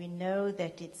with, and we know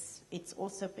that it's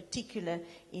also particular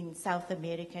in South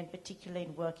America, and particularly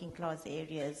in working class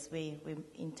areas where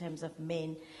in terms of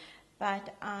men.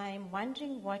 But I'm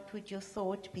wondering, what would your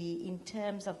thought be in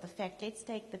terms of the fact, let's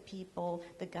take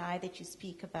the guy that you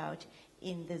speak about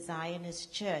in the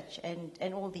Zionist church,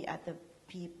 and all the other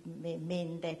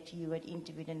men that you had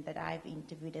interviewed and that I've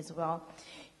interviewed as well.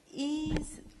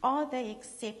 Are they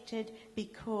accepted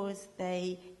because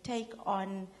they take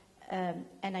on an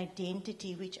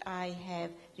identity which I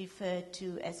have referred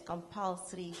to as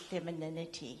compulsory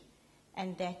femininity,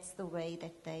 and that's the way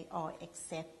that they are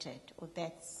accepted, or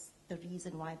that's the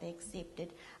reason why they're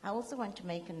accepted? I also want to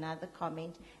make another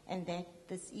comment, and that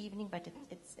this evening, but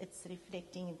it's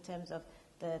reflecting in terms of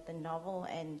the novel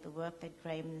and the work that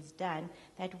Graeme has done,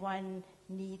 that one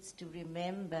needs to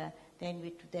remember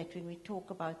that when we talk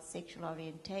about sexual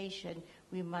orientation,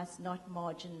 we must not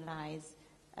marginalize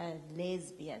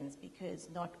lesbians, because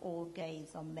not all gays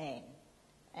are men.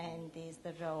 And there's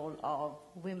the role of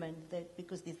women,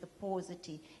 because there's the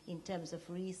paucity in terms of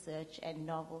research and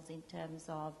novels in terms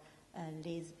of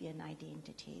lesbian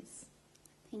identities.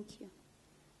 Thank you.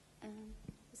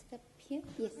 Is it up here?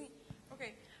 Yes.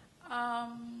 Okay.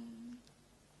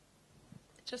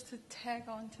 Just to tag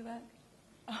on to that,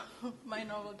 my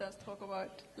novel does talk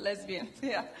about lesbians.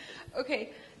 Yeah.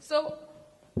 Okay. So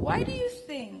why do you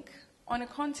think on a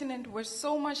continent where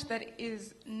so much that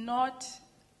is not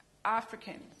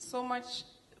African, so much,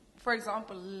 for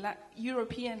example,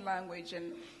 European language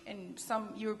and some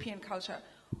European culture,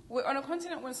 we're on a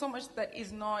continent where so much that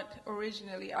is not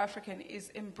originally African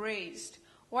is embraced,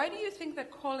 why do you think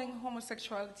that calling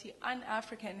homosexuality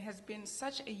un-African has been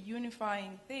such a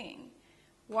unifying thing?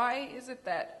 Why is it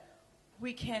that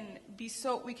we can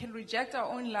reject our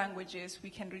own languages, we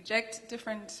can reject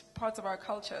different parts of our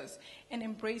cultures and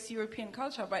embrace European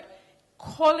culture, but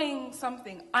calling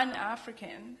something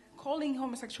un-African, calling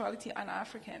homosexuality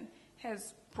un-African,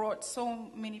 has brought so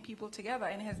many people together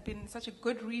and has been such a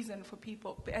good reason for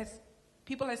people, as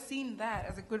people have seen that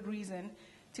as a good reason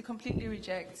to completely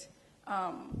reject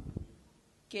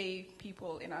gay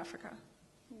people in Africa.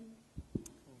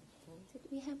 Did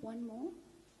we have one more?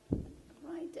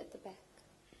 Right at the back.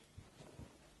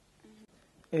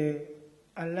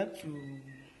 I'd like to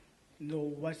know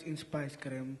what inspires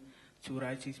Graeme to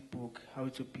write his book, How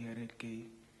to Be a Red Gay.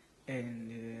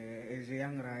 And as a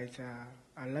young writer,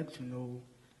 I'd like to know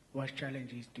what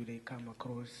challenges do they come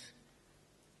across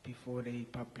before they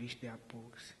publish their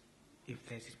books, if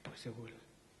that is possible.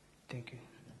 Thank you.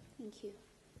 Thank you.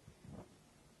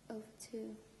 Over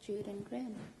to Jude and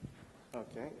Graeme.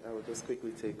 Okay, I will just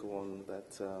quickly take one that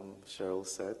Cheryl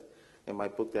said. In my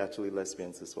book, they're actually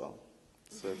lesbians as well,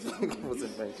 so it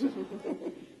wasn't mentioned.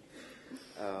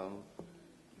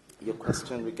 Your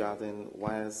question regarding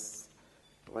why is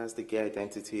the gay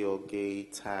identity or gay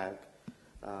tag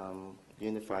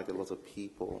unified a lot of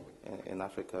people in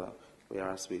Africa,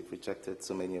 whereas we've rejected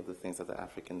so many of the things that are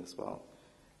African as well.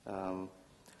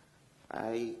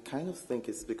 I kind of think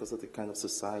it's because of the kind of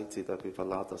society that we've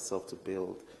allowed ourselves to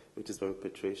build, which is very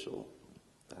patriarchal.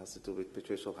 That has to do with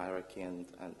patriarchal hierarchy and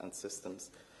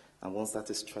systems. And once that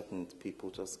is threatened, people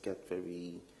just get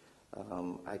very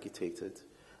agitated.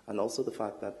 And also the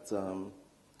fact that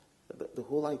the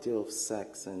whole idea of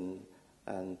sex and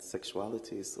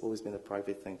sexuality has always been a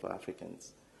private thing for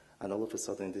Africans. And all of a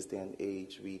sudden, in this day and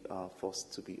age, we are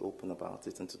forced to be open about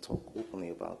it and to talk openly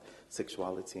about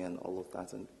sexuality and all of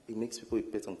that. And it makes people a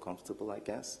bit uncomfortable, I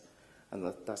guess.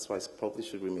 And that's why it probably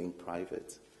should remain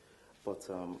private. But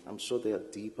I'm sure there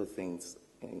are deeper things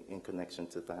in connection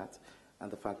to that.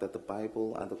 And the fact that the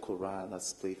Bible and the Quran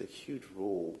has played a huge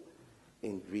role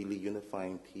in really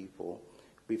unifying people.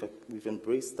 We've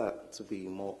embraced that to be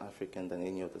more African than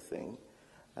any other thing.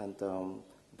 And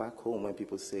back home, when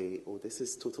people say, oh, this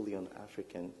is totally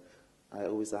un-African, I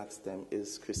always ask them,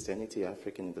 is Christianity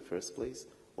African in the first place?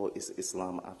 Or is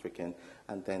Islam African?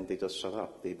 And then they just shut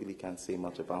up. They really can't say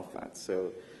much about that.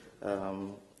 So,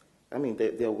 I mean,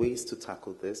 there are ways to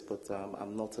tackle this, but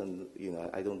I'm not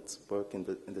I don't work in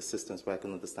the systems where I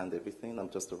can understand everything. I'm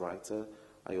just a writer.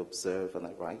 I observe and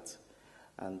I write.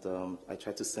 And I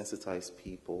try to sensitize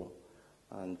people.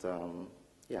 And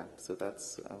yeah, so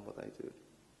that's what I do.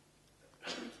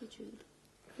 Thank you, Jude.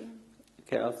 Yeah.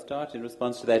 Okay, I'll start in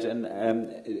response to that, and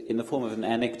in the form of an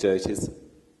anecdote. Is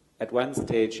at one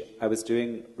stage I was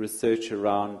doing research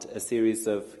around a series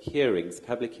of hearings,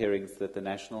 public hearings that the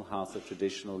National House of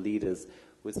Traditional Leaders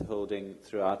was holding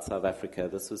throughout South Africa.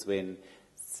 This was when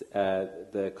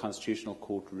the Constitutional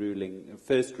Court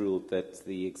first ruled that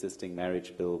the existing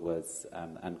marriage bill was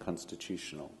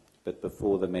unconstitutional, but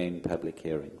before the main public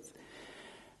hearings.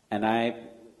 And I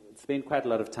spent quite a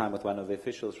lot of time with one of the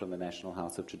officials from the National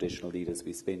House of Traditional Leaders.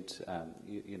 We spent,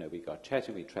 we got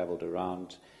chatting, we traveled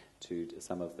around to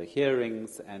some of the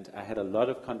hearings, and I had a lot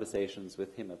of conversations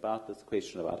with him about this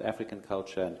question, about African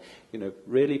culture, and,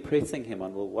 really pressing him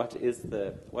on, well, what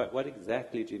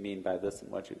exactly do you mean by this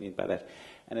and what do you mean by that?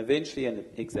 And eventually, in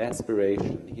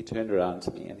exasperation, he turned around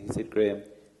to me and he said, Graeme,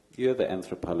 you're the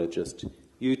anthropologist.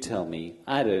 You tell me.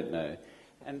 I don't know.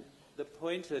 And the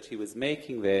point that he was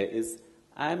making there is,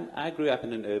 I grew up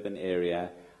in an urban area.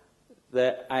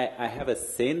 That I have a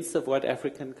sense of what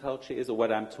African culture is or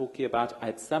what I'm talking about.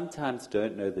 I sometimes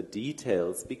don't know the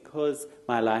details because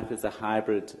my life is a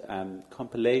hybrid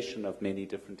compilation of many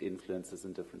different influences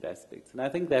and different aspects. And I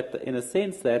think that, in a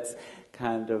sense, that's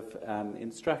kind of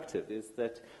instructive, is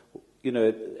that,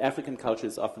 African culture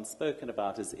is often spoken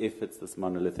about as if it's this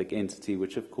monolithic entity,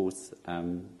 which, of course,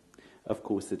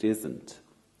 it isn't.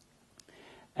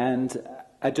 And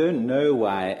I don't know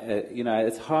why,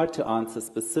 it's hard to answer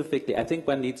specifically. I think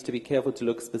one needs to be careful to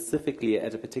look specifically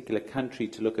at a particular country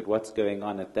to look at what's going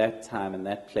on at that time and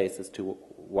that place as to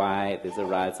why there's a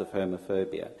rise of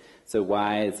homophobia. So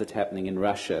why is it happening in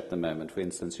Russia at the moment, for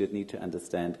instance? You'd need to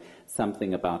understand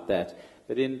something about that.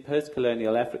 But in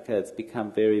post-colonial Africa, it's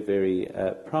become very, very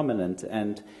prominent.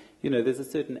 And, there's a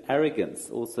certain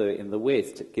arrogance also in the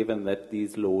West, given that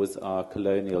these laws are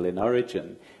colonial in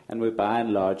origin and were by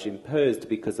and large imposed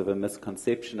because of a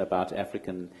misconception about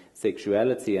African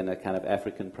sexuality and a kind of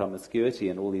African promiscuity,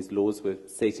 and all these laws were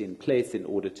set in place in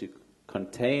order to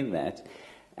contain that.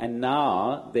 And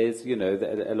now there's,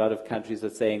 a lot of countries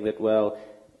are saying that, well,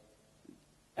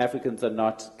 Africans are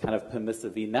not kind of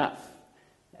permissive enough.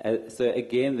 So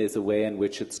again, there's a way in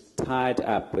which it's tied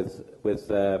up with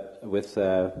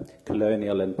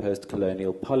colonial and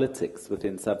post-colonial politics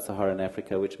within sub-Saharan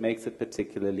Africa, which makes it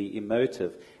particularly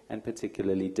emotive and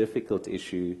particularly difficult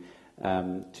issue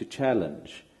to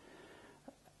challenge.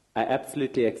 I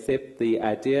absolutely accept the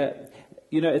idea.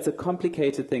 It's a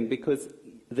complicated thing because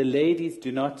the ladies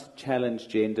do not challenge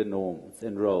gender norms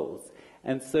and roles.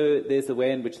 And so there's a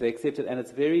way in which they accept it, and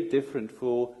it's very different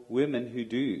for women who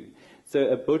do. So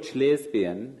a butch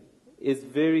lesbian is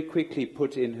very quickly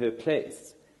put in her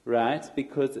place, right?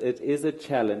 Because it is a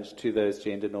challenge to those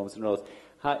gender norms and roles.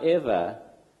 However,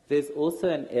 there's also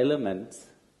an element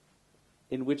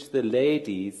in which the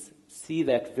ladies see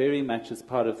that very much as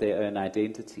part of their own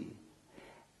identity.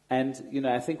 And,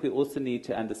 I think we also need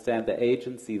to understand the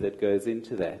agency that goes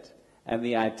into that and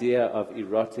the idea of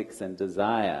erotics and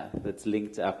desire that's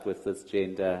linked up with this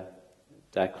gender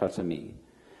dichotomy.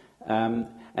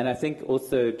 And I think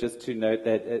also just to note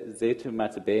that Zethu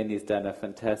Matabene has done a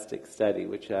fantastic study,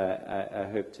 which I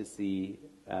hope to see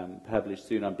published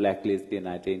soon, on black lesbian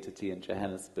identity in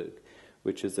Johannesburg,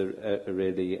 which is a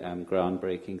really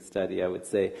groundbreaking study, I would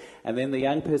say. And then the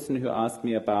young person who asked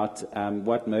me about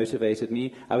what motivated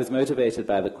me, I was motivated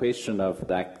by the question of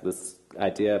this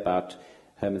idea about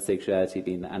homosexuality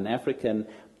being un-African.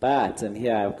 But, and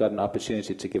here I've got an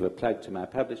opportunity to give a plug to my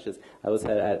publishers, I also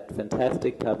had a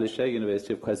fantastic publisher,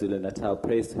 University of KwaZulu-Natal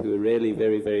Press, who were really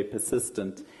very, very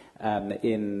persistent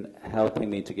in helping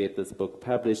me to get this book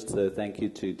published. So thank you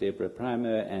to Deborah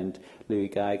Primer and Louis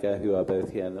Geiger, who are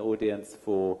both here in the audience,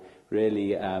 for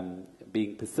really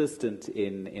being persistent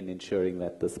in ensuring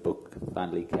that this book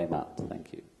finally came out.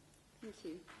 Thank you. Thank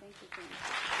you. Thank you, Graeme.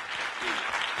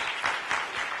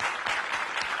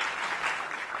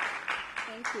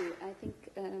 Thank you. I think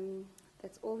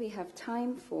that's all we have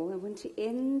time for. I want to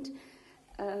end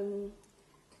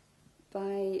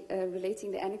by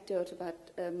relating the anecdote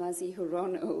about Mazi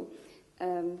Hirono,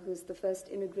 who's the first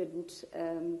immigrant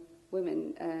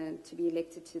woman to be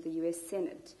elected to the U.S.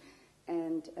 Senate.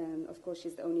 And, of course,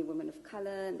 she's the only woman of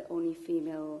color and the only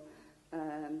female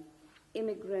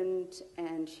immigrant,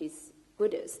 and she's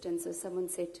Buddhist. And so someone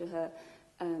said to her,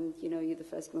 you're the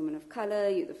first woman of color,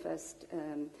 you're the first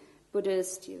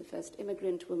Buddhist, you're the first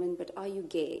immigrant woman, but are you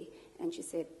gay? And she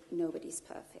said, nobody's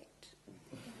perfect.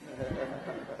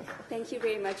 Thank you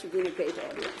very much. You've been a great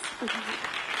audience.